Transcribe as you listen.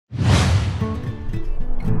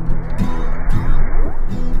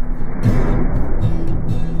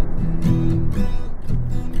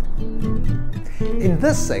In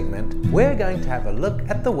this segment, we're going to have a look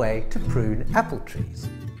at the way to prune apple trees.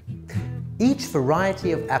 Each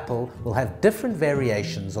variety of apple will have different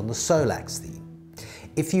variations on the Solax theme.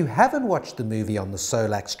 If you haven't watched the movie on the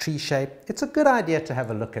Solax tree shape, it's a good idea to have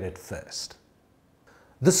a look at it first.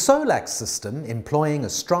 The Solax system, employing a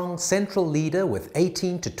strong central leader with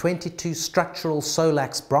 18 to 22 structural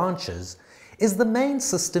Solax branches, is the main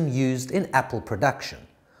system used in apple production,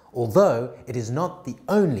 although it is not the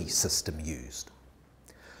only system used.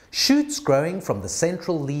 Shoots growing from the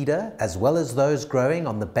central leader, as well as those growing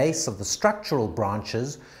on the base of the structural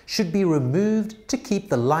branches, should be removed to keep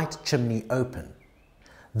the light chimney open.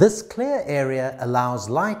 This clear area allows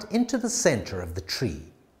light into the center of the tree.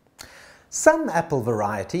 Some apple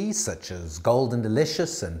varieties, such as Golden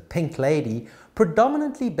Delicious and Pink Lady,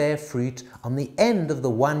 predominantly bear fruit on the end of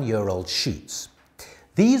the 1-year-old shoots.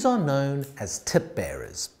 These are known as tip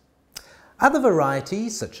bearers. Other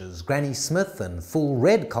varieties, such as Granny Smith and Full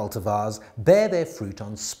Red cultivars, bear their fruit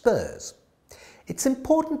on spurs. It's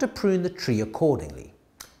important to prune the tree accordingly.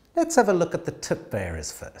 Let's have a look at the tip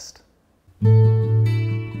bearers first.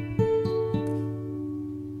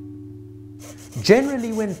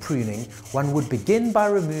 Generally, when pruning, one would begin by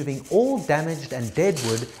removing all damaged and dead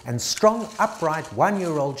wood and strong upright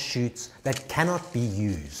 1-year-old shoots that cannot be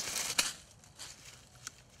used.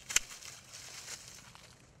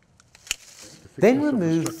 Then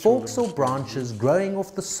remove forks or branches growing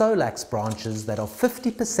off the Solax branches that are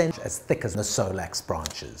 50% as thick as the Solax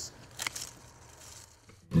branches.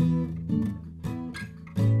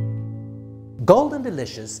 Golden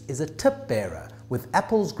Delicious is a tip bearer with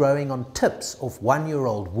apples growing on tips of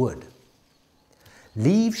 1-year-old wood.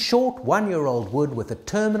 Leave short 1-year-old wood with a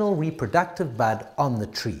terminal reproductive bud on the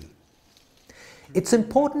tree. It's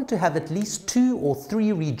important to have at least 2 or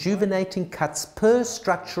 3 rejuvenating cuts per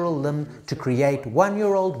structural limb to create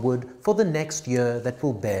 1-year-old wood for the next year that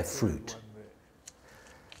will bear fruit.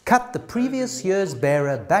 Cut the previous year's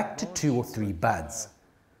bearer back to 2 or 3 buds.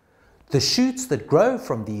 The shoots that grow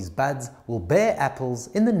from these buds will bear apples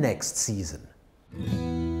in the next season.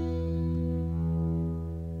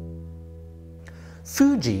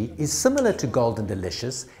 Fuji is similar to Golden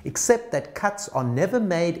Delicious, except that cuts are never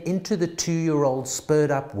made into the 2-year-old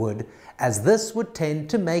spurred up wood, as this would tend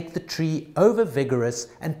to make the tree over vigorous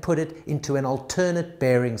and put it into an alternate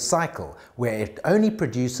bearing cycle, where it only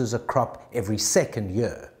produces a crop every 2nd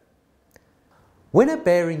year. When a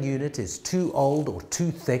bearing unit is too old or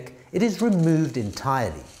too thick, it is removed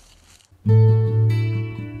entirely.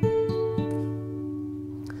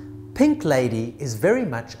 Pink Lady is very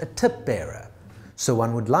much a tip bearer, so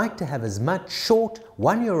one would like to have as much short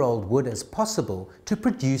 1-year-old wood as possible to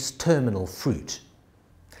produce terminal fruit.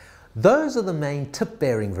 Those are the main tip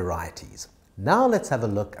bearing varieties. Now let's have a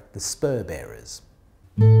look at the spur bearers.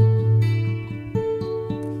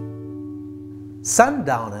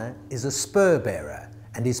 Sundowner is a spur bearer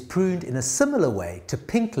and is pruned in a similar way to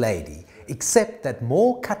Pink Lady, except that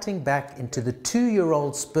more cutting back into the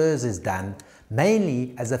 2-year-old spurs is done,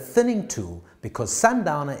 mainly as a thinning tool, because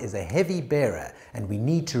Sundowner is a heavy bearer and we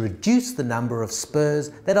need to reduce the number of spurs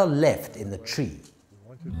that are left in the tree.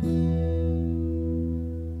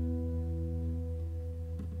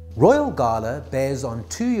 Royal Gala bears on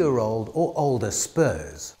 2-year-old or older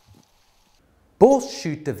spurs. Boss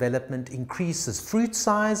shoot development increases fruit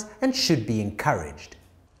size and should be encouraged.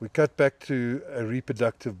 We cut back to a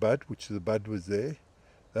reproductive bud, which the bud was there.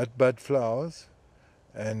 That bud flowers,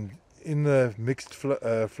 and in the mixed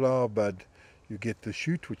flower bud you get the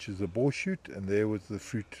shoot, which is a bore shoot, and there was the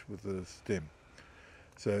fruit with the stem.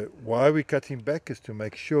 So why we're cutting back is to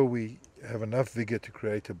make sure we have enough vigor to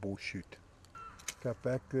create a bore shoot. Cut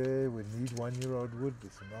back there, we need 1-year-old wood.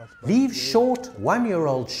 There's a nice bud. Leave short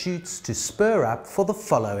 1-year-old shoots to spur up for the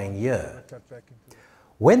following year.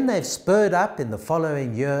 When they've spurred up in the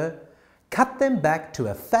following year, cut them back to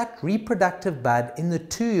a fat reproductive bud in the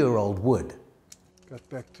 2-year-old wood. Cut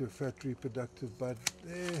back to a fat reproductive bud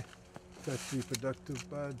there. Fat reproductive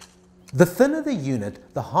bud. The thinner the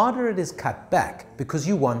unit, the harder it is cut back, because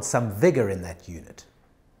you want some vigor in that unit.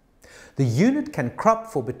 The unit can crop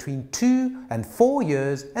for between 2 and 4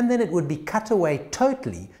 years, and then it would be cut away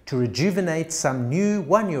totally to rejuvenate some new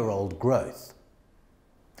 1-year-old growth.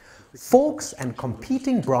 Forks and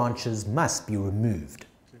competing branches must be removed.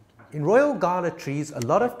 In Royal Gala trees, a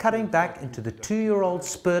lot of cutting back into the 2-year-old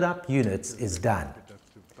spurred up units is done.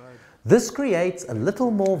 This creates a little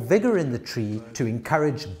more vigor in the tree to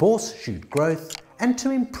encourage boss shoot growth and to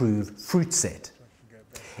improve fruit set.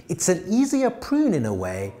 It's an easier prune in a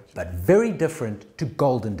way, but very different to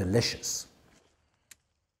Golden Delicious.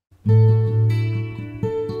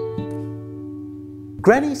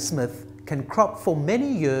 Granny Smith can crop for many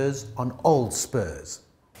years on old spurs.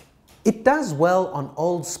 It does well on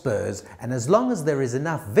old spurs, and as long as there is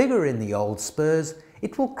enough vigor in the old spurs,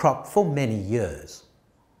 it will crop for many years.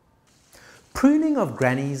 Pruning of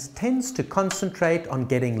grannies tends to concentrate on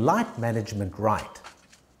getting light management right.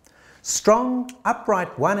 Strong,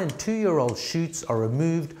 upright 1- and 2-year-old shoots are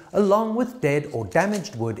removed along with dead or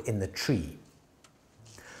damaged wood in the tree.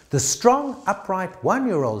 The strong, upright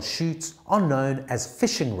 1-year-old shoots are known as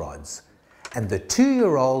fishing rods, and the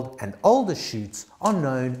 2-year-old and older shoots are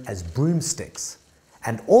known as broomsticks,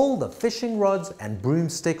 and all the fishing rods and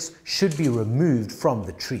broomsticks should be removed from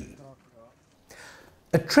the tree.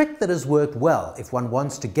 A trick that has worked well if one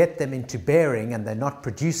wants to get them into bearing and they're not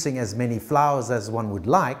producing as many flowers as one would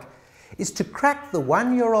like is to crack the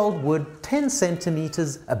 1-year-old wood 10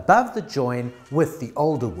 centimeters above the join with the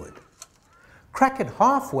older wood. Crack it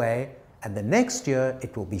halfway and the next year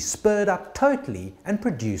it will be spurred up totally and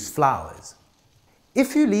produce flowers.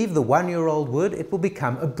 If you leave the 1-year-old wood, it will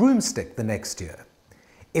become a broomstick the next year.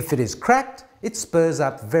 If it is cracked, it spurs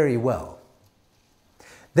up very well.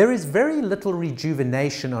 There is very little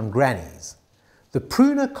rejuvenation on grannies. The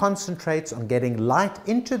pruner concentrates on getting light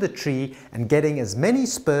into the tree and getting as many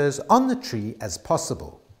spurs on the tree as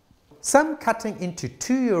possible. Some cutting into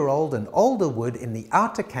 2-year-old and older wood in the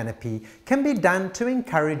outer canopy can be done to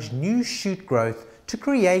encourage new shoot growth to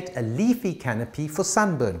create a leafy canopy for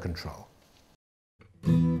sunburn control.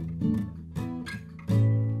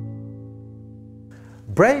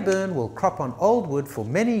 Braeburn will crop on old wood for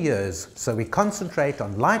many years, so we concentrate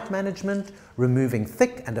on light management, removing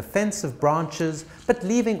thick and offensive branches, but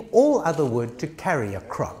leaving all other wood to carry a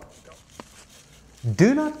crop.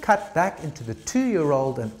 Do not cut back into the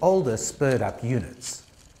 2-year-old and older spurred up units.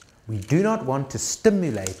 We do not want to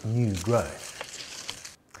stimulate new growth.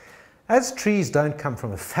 As trees don't come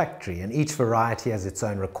from a factory and each variety has its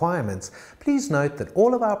own requirements, please note that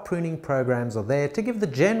all of our pruning programs are there to give the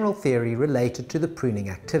general theory related to the pruning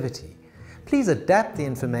activity. Please adapt the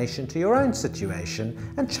information to your own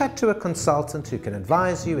situation and chat to a consultant who can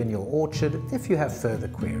advise you in your orchard if you have further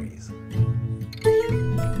queries.